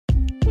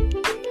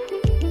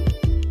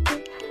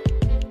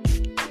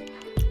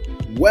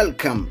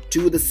Welcome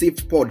to the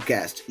SIFT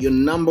Podcast, your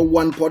number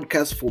one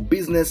podcast for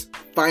business,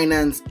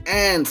 finance,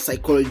 and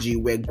psychology,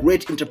 where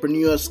great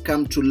entrepreneurs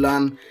come to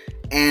learn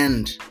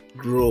and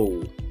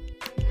grow.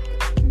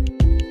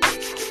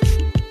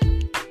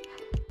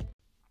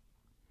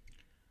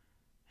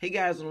 Hey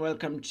guys, and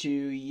welcome to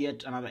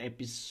yet another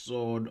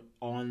episode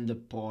on the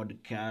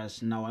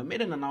podcast. Now, I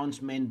made an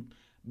announcement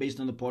based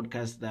on the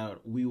podcast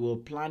that we were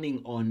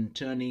planning on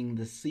turning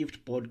the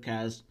SIFT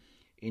Podcast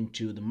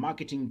into the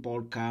marketing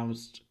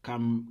podcast,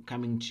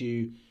 coming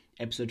to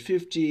episode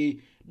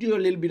 50, do a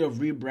little bit of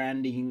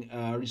rebranding,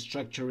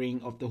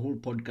 restructuring of the whole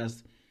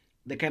podcast,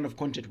 the kind of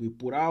content we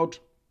put out.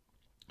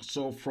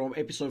 So from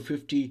episode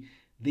 50,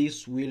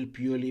 this will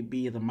purely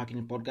be the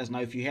marketing podcast.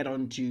 Now, if you head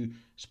on to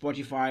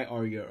Spotify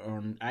or you're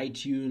on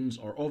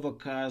iTunes or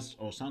Overcast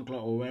or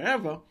SoundCloud or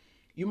wherever,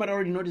 you might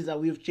already notice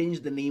that we've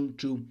changed the name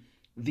to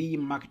the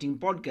marketing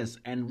podcast.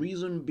 And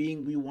reason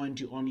being, we want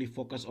to only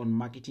focus on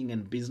marketing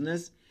and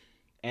business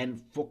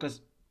and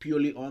focus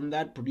purely on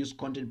that, produce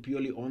content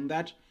purely on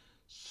that.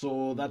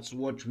 So that's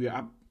what we're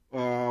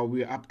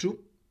up to.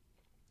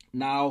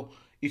 Now,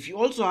 if you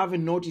also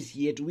haven't noticed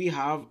yet, we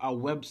have a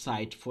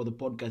website for the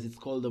podcast. It's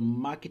called the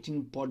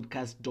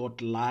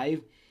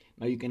marketingpodcast.live.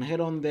 Now you can head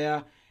on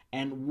there,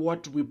 and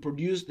what we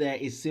produce there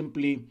is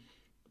simply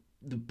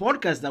the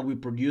podcast that we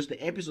produce,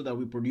 the episode that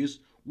we produce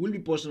will be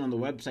posted on the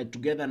website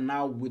together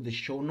now with the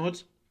show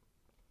notes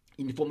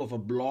in the form of a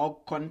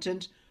blog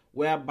content,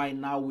 whereby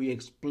now we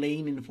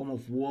explain in the form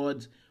of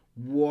words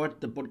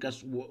what the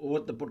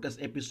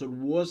podcast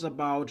episode was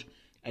about,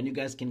 and you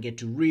guys can get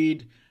to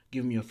read,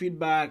 give me your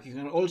feedback. You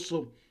can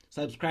also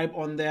subscribe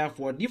on there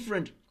for a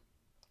different,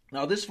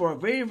 now this for a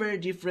very, very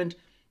different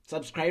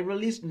subscriber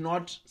list,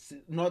 not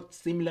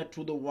similar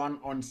to the one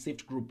on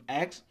SIFT Group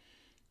X.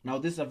 Now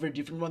this is a very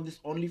different one. This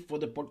is only for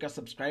the podcast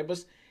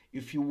subscribers.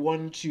 If you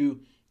want to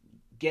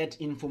get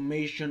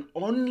information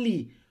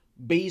only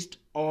based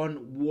on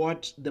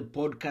what the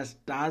podcast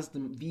does,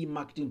 the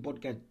marketing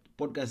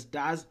podcast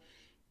does,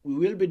 we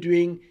will be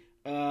doing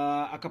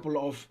a couple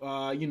of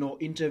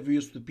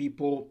interviews with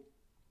people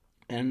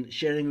and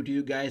sharing with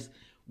you guys.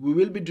 We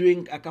will be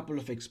doing a couple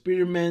of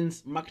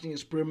marketing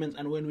experiments,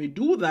 and when we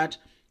do that,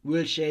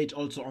 we'll share it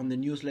also on the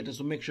newsletter.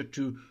 So make sure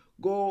to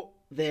go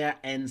there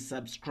and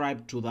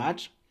subscribe to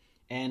that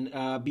and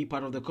be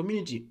part of the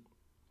community.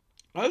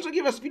 Also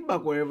give us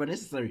feedback wherever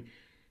necessary.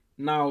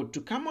 Now, to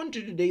come on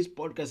to today's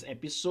podcast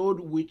episode,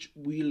 which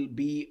will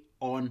be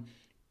on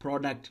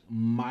product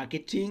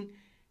marketing,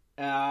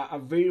 a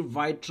very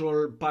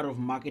vital part of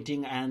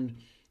marketing. And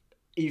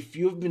if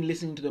you've been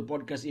listening to the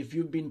podcast, if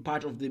you've been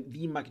part of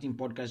the marketing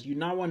podcast, you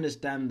now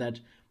understand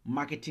that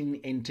marketing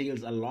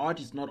entails a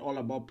lot. It's not all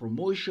about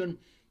promotion.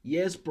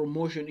 Yes,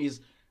 promotion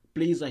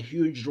plays a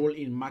huge role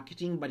in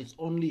marketing, but it's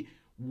only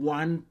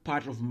one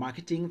part of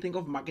marketing. Think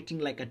of marketing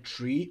like a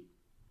tree.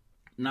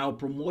 Now,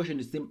 promotion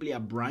is simply a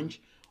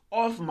branch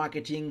of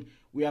marketing.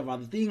 We have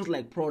other things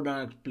like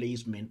product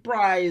placement,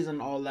 price,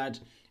 and all that,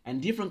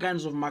 and different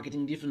kinds of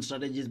marketing, different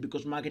strategies,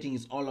 because marketing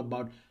is all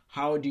about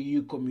how do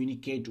you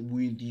communicate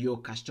with your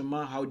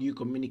customer, how do you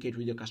communicate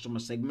with your customer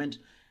segment,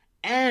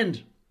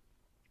 and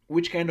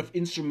which kind of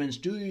instruments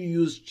do you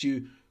use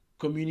to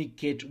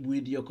communicate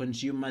with your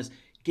consumers,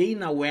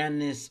 gain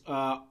awareness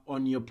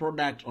on your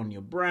product, on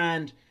your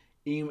brand,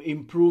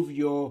 improve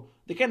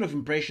the kind of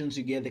impressions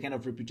you get, the kind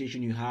of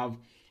reputation you have,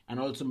 and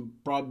also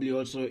probably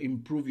also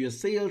improve your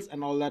sales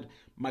and all that.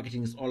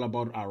 Marketing is all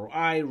about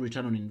ROI,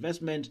 return on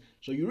investment.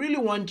 So you really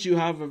want to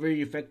have a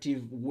very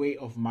effective way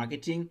of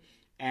marketing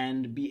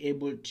and be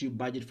able to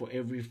budget for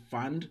every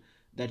fund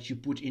that you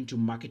put into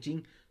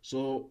marketing.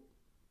 So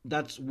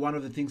that's one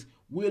of the things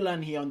we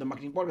learn here on the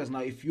marketing podcast. Now,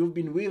 if you've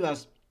been with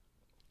us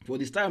for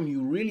this time,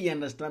 you really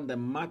understand that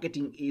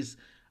marketing is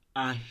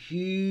a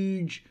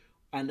huge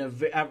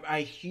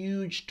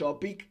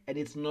topic, and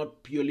it's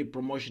not purely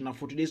promotional.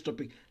 For today's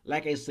topic,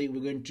 like I said,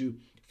 we're going to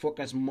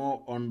focus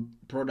more on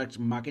product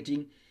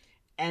marketing.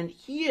 And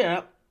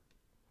here,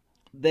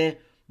 the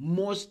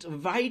most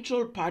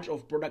vital part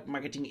of product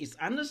marketing is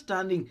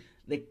understanding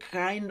the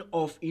kind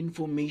of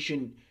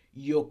information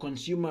your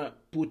consumer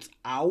puts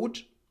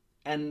out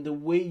and the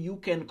way you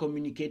can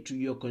communicate to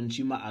your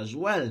consumer as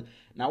well.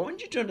 Now, I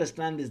want you to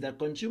understand is that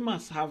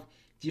consumers have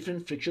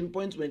different friction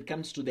points when it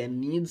comes to their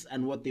needs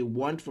and what they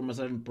want from a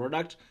certain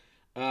product,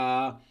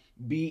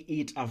 be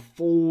it a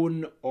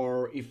phone,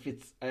 or if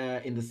it's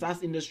in the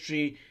SaaS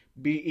industry,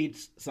 be it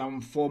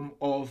some form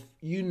of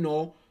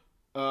HR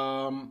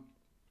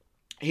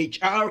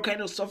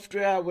kind of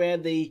software where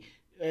they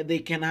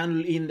can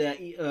handle in their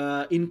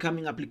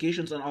incoming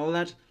applications and all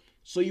that.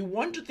 So you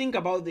want to think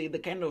about the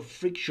kind of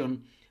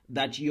friction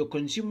that your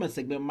consumer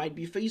segment might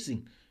be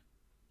facing.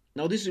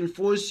 Now, this will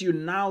force you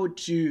now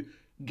to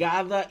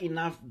gather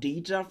enough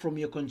data from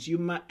your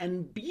consumer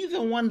and be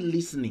the one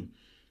listening.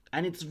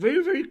 And it's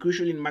very, very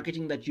crucial in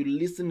marketing that you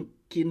listen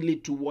keenly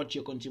to what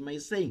your consumer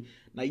is saying.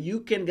 Now,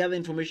 you can gather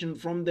information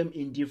from them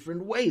in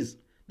different ways.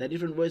 There are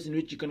different ways in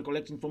which you can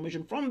collect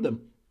information from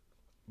them.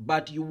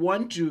 But you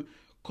want to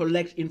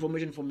collect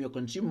information from your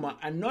consumer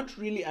and not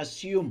really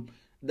assume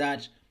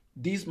that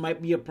this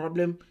might be a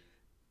problem.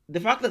 The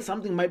fact that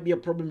something might be a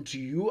problem to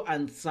you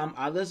and some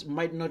others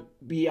might not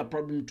be a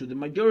problem to the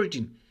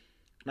majority.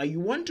 Now you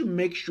want to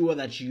make sure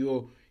that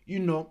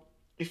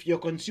if your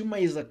consumer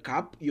is a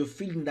cup, you're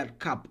filling that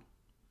cup.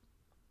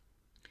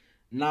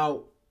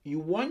 Now you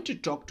want to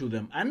talk to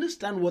them,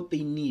 understand what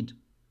they need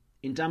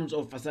in terms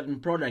of a certain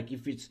product.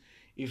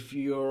 If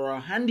you're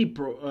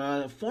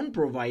a phone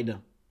provider,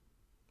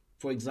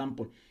 for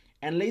example,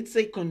 and let's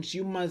say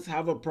consumers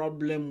have a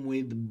problem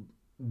with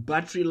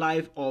battery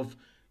life of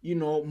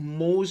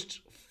most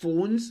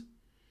phones,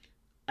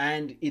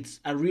 and it's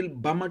a real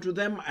bummer to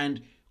them,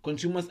 and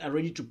consumers are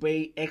ready to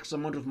pay X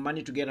amount of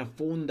money to get a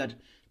phone that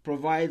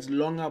provides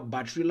longer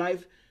battery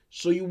life.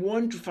 So you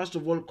want to first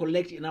of all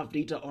collect enough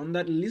data on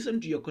that,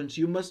 listen to your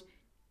consumers,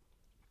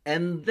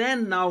 and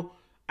then now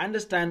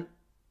understand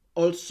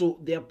also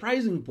their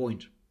pricing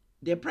point,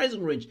 their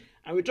pricing range.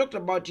 And we talked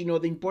about the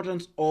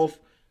importance of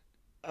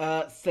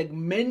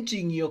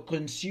segmenting your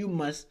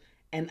consumers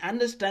and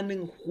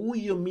understanding who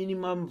your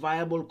minimum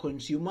viable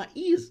consumer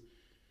is.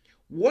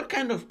 What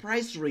kind of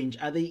price range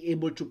are they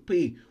able to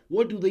pay?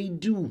 What do they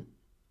do?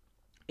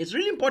 It's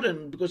really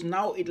important because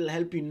now it'll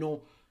help you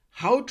know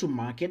how to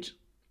market,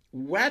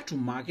 where to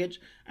market,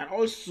 and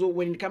also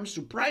when it comes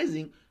to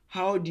pricing,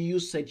 how do you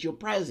set your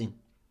pricing?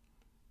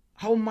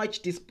 How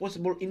much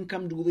disposable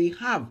income do they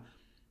have?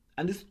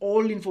 And this is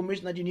all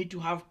information that you need to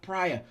have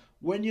prior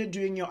when you're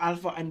doing your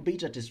alpha and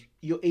beta test,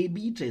 your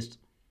A/B test.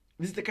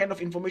 This is the kind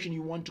of information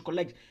you want to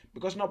collect,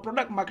 because now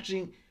product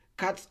marketing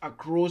cuts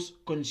across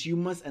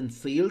consumers and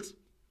sales,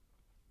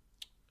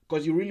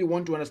 because you really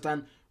want to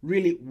understand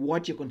really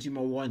what your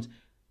consumer wants,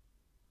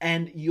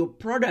 and your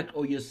product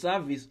or your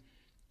service,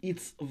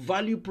 its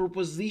value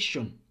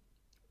proposition.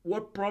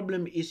 What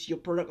problem is your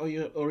product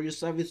or your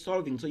service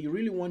solving? So you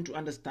really want to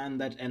understand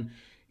that and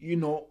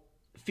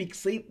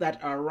fixate that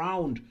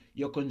around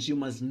your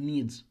consumers'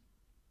 needs.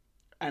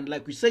 And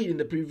like we said in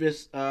the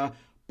previous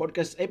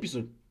podcast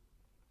episode,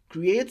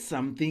 create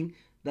something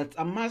that's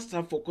a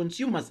must-have for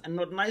consumers and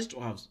not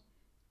nice-to-haves.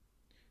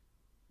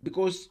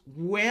 Because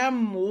where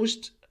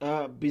most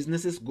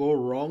businesses go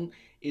wrong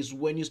is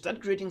when you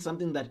start creating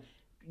something that,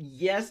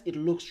 yes, it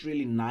looks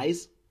really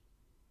nice,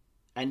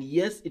 and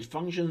yes, it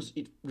functions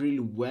really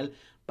well,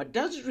 but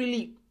does it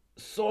really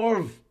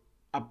solve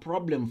a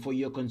problem for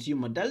your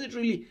consumer? Does it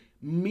really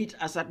meet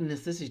a certain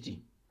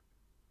necessity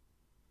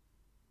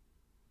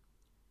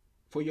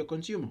for your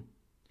consumer?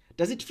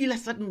 Does it fill a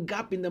certain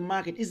gap in the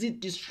market? Is it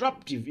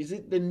disruptive? Is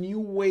it the new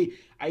way?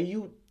 Are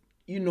you,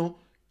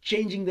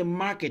 changing the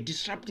market,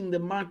 disrupting the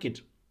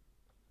market,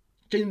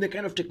 changing the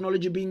kind of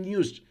technology being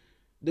used,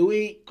 the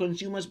way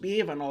consumers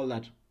behave and all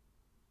that?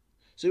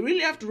 So you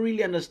really have to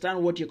really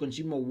understand what your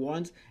consumer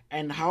wants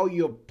and how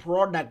your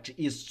product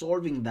is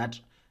solving that.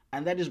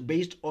 And that is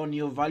based on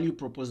your value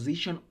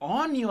proposition,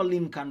 on your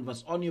lean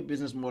canvas, on your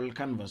business model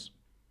canvas.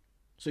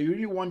 So you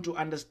really want to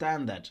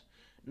understand that.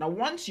 Now,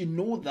 once you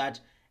know that,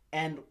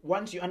 and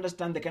once you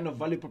understand the kind of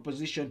value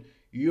proposition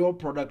your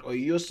product or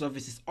your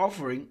service is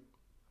offering,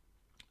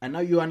 and now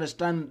you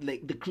understand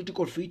like the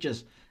critical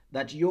features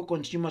that your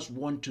consumers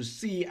want to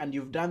see, and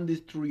you've done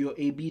this through your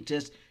A/B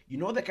test, you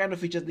know the kind of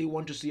features they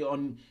want to see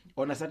on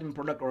a certain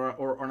product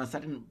or on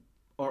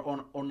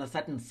a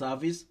certain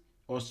service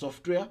or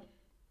software.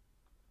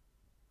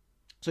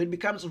 So it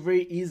becomes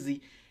very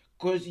easy,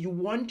 because you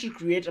want to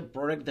create a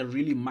product that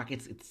really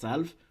markets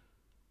itself,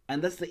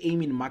 and that's the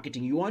aim in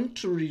marketing. You want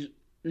to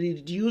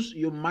reduce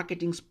your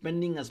marketing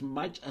spending as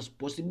much as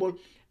possible,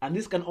 and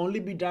this can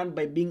only be done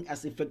by being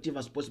as effective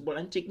as possible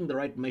and taking the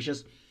right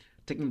measures,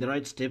 taking the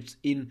right steps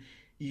in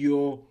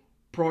your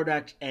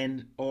product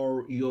and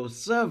or your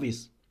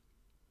service,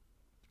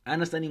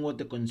 understanding what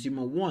the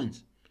consumer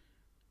wants.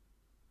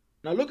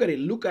 Now look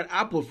at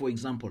Apple, for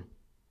example.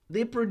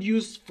 They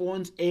produce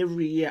phones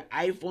every year,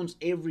 iPhones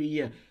every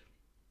year,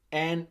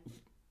 and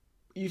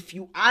if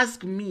you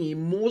ask me,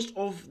 most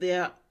of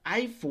their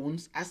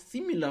iPhones are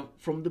similar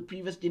from the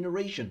previous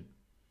generation.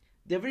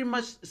 They're very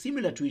much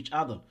similar to each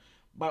other.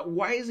 But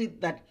why is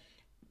it that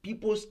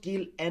people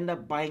still end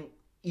up buying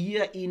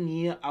year in,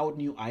 year out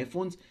new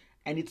iPhones?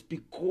 And it's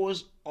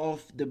because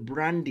of the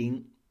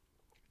branding,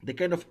 the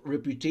kind of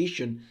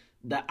reputation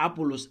that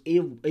Apple was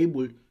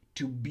able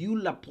to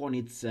build upon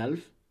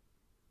itself,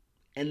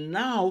 and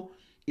now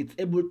it's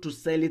able to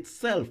sell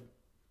itself.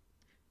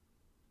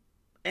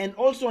 And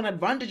also an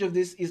advantage of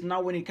this is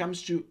now when it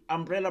comes to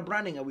umbrella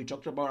branding, and we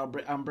talked about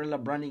umbrella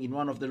branding in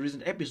one of the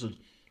recent episodes.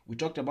 We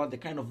talked about the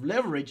kind of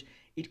leverage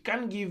it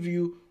can give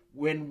you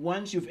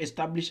once you've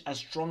established a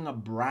stronger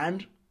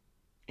brand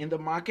in the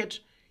market,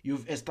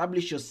 you've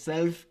established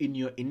yourself in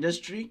your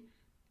industry,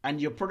 and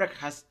your product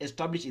has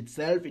established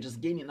itself, it has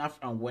gained enough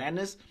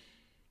awareness.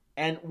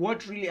 And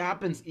what really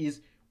happens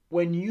is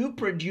when you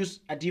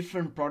produce a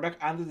different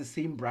product under the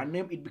same brand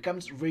name, it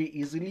becomes very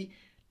easily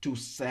to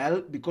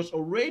sell, because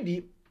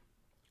already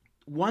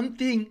one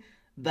thing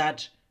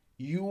that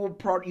your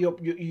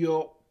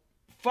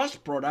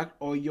first product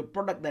or your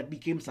product that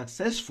became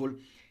successful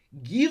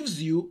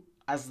gives you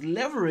as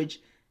leverage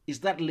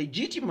is that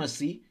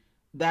legitimacy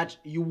that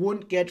you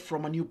won't get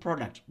from a new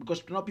product,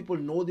 because now people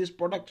know this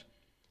product,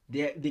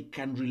 they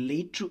can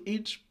relate to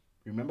it.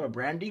 Remember,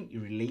 branding,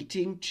 you're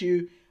relating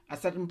to a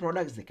certain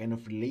product. It's the kind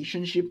of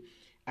relationship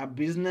a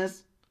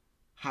business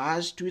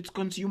has to its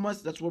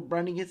consumers. That's what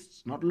branding is.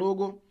 It's not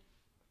logo.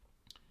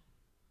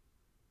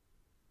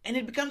 And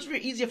it becomes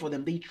very easier for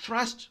them. They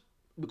trust,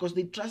 because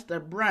they trust their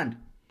brand.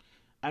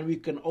 And we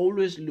can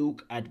always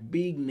look at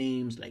big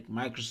names like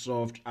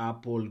Microsoft,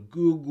 Apple,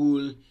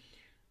 Google.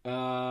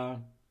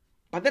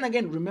 But then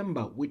again,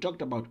 remember, we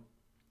talked about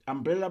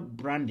umbrella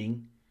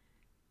branding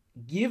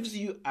gives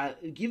you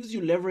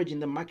leverage in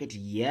the market,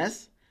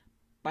 yes,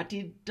 but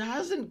it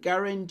doesn't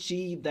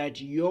guarantee that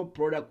your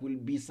product will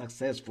be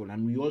successful.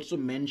 And we also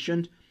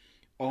mentioned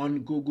on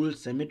Google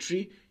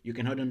Symmetry, you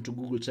can head on to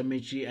Google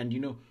Symmetry, and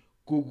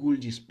Google,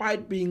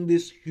 despite being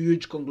this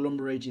huge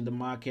conglomerate in the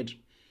market,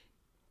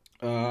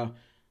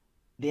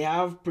 they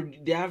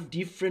have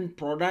different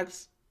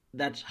products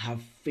that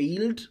have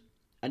failed,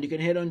 and you can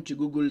head on to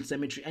Google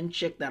Symmetry and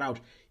check that out.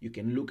 You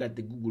can look at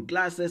the Google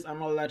Glasses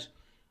and all that,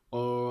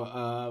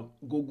 or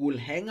Google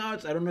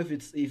Hangouts. I don't know if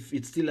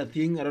it's still a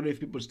thing. I don't know if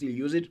people still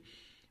use it,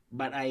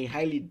 but I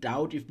highly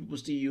doubt if people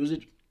still use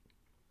it.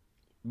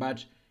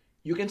 But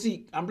you can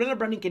see umbrella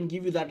branding can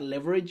give you that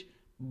leverage,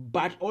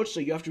 but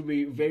also you have to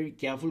be very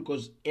careful,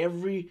 because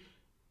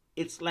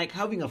it's like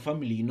having a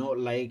family,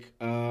 like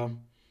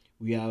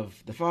we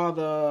have the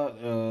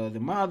father,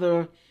 the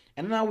mother,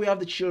 and now we have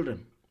the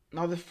children.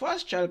 Now the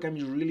first child can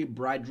be really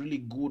bright, really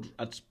good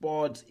at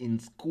sports, in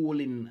school,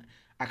 in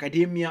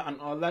academia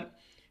and all that.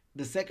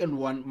 The second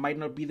one might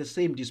not be the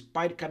same,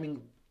 despite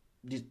having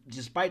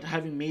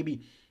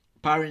maybe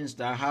parents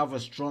that have a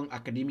strong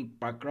academic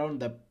background,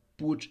 that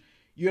put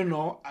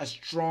a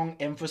strong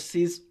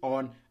emphasis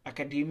on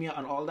academia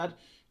and all that.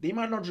 They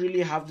might not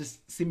really have the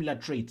similar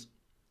traits.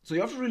 So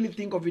you have to really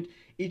think of it,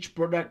 each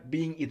product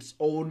being its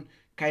own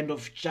kind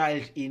of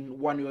child in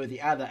one way or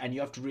the other, and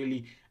you have to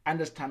really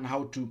understand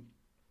how to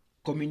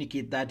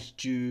communicate that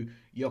to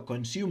your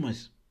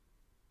consumers.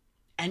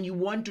 And you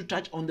want to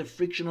touch on your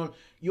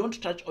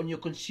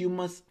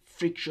consumers'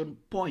 friction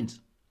points.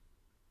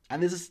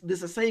 And this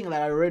is a saying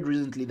that I read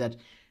recently, that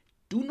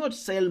do not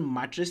sell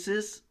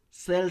mattresses,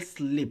 sell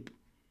sleep.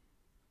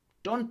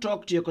 Don't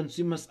talk to your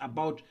consumers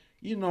about,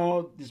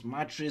 this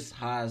mattress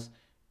has,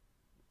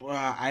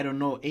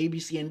 A, B,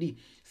 C, and D.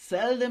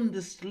 Sell them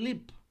the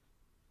sleep.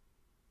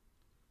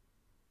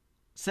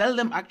 Sell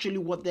them actually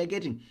what they're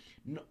getting.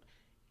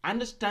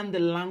 Understand the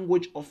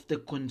language of the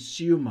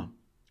consumer.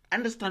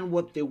 Understand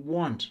what they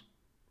want.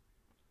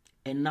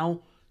 And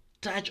now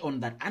touch on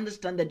that.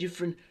 Understand the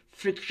different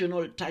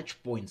frictional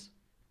touch points.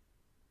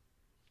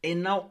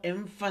 And now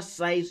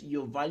emphasize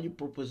your value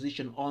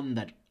proposition on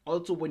that.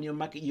 Also, when you're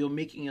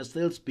making a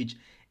sales pitch,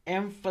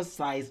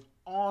 emphasize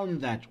on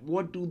that.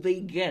 What do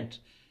they get?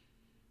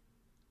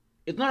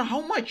 It's not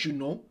how much you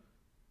know,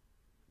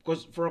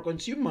 because for a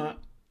consumer,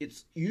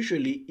 it's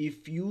usually,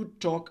 if you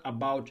talk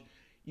about,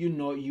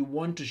 you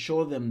want to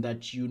show them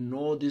that you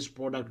know this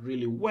product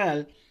really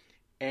well,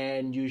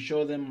 and you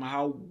show them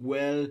how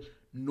well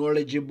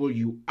knowledgeable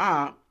you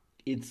are.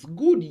 It's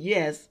good,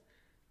 yes,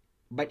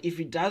 but if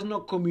it does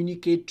not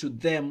communicate to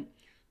them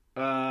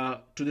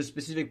to the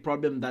specific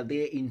problem that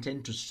they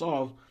intend to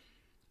solve,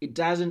 it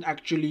doesn't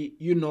actually,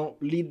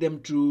 lead them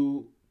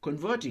to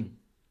converting.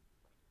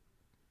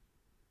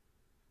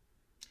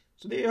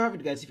 So there you have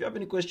it, guys. If you have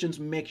any questions,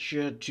 make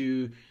sure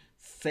to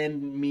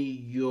send me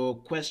your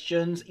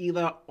questions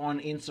either on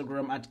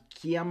Instagram at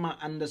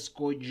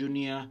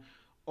Kiama_Junior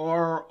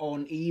or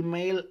on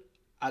email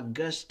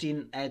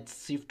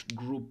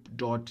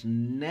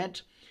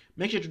augustine@siftgroup.net.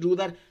 Make sure to do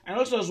that. And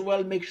also as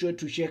well, make sure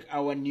to check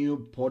our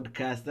new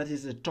podcast. That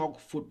is the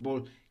Talk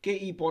Football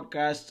KE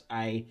podcast.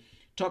 I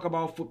talk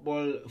about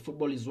football.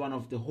 Football is one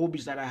of the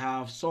hobbies that I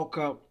have.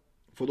 Soccer,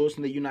 for those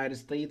in the United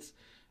States.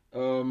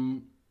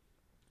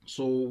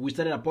 So we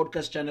started a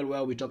podcast channel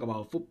where we talk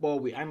about football.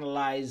 We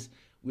analyze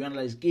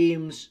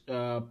games,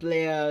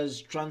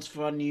 players,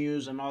 transfer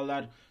news, and all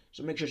that.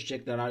 So make sure to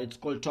check that out. It's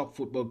called Talk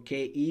Football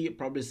KE.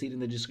 Probably see it in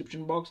the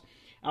description box.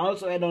 And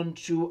also head on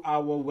to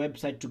our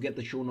website to get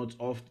the show notes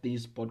of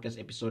this podcast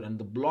episode and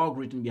the blog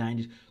written behind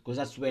it, because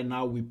that's where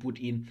now we put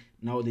in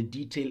the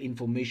detailed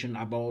information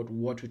about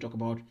what we talk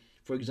about.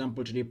 For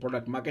example, today,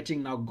 product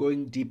marketing. Now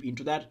going deep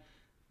into that,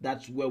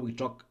 that's where we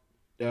talk.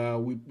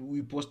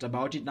 We post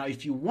about it. Now,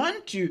 if you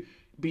want to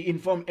be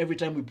informed every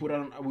time we put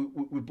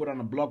on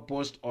a blog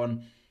post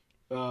on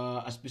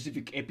a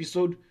specific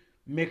episode,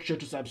 make sure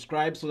to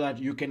subscribe so that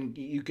you can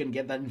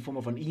get that in form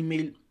of an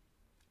email,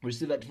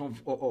 receive that in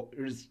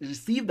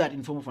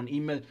form of an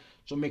email.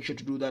 So make sure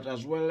to do that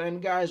as well. And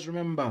guys,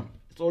 remember,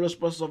 it's always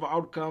process of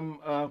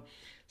outcome.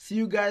 See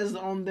you guys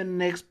on the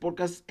next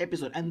podcast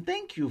episode, and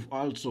thank you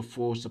also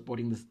for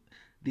supporting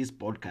this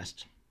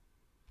podcast.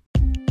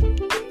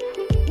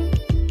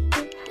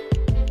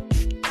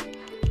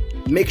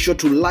 Make sure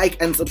to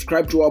like and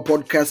subscribe to our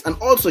podcast, and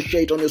also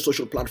share it on your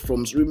social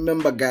platforms.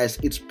 Remember, guys,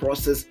 it's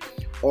process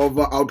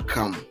over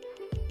outcome.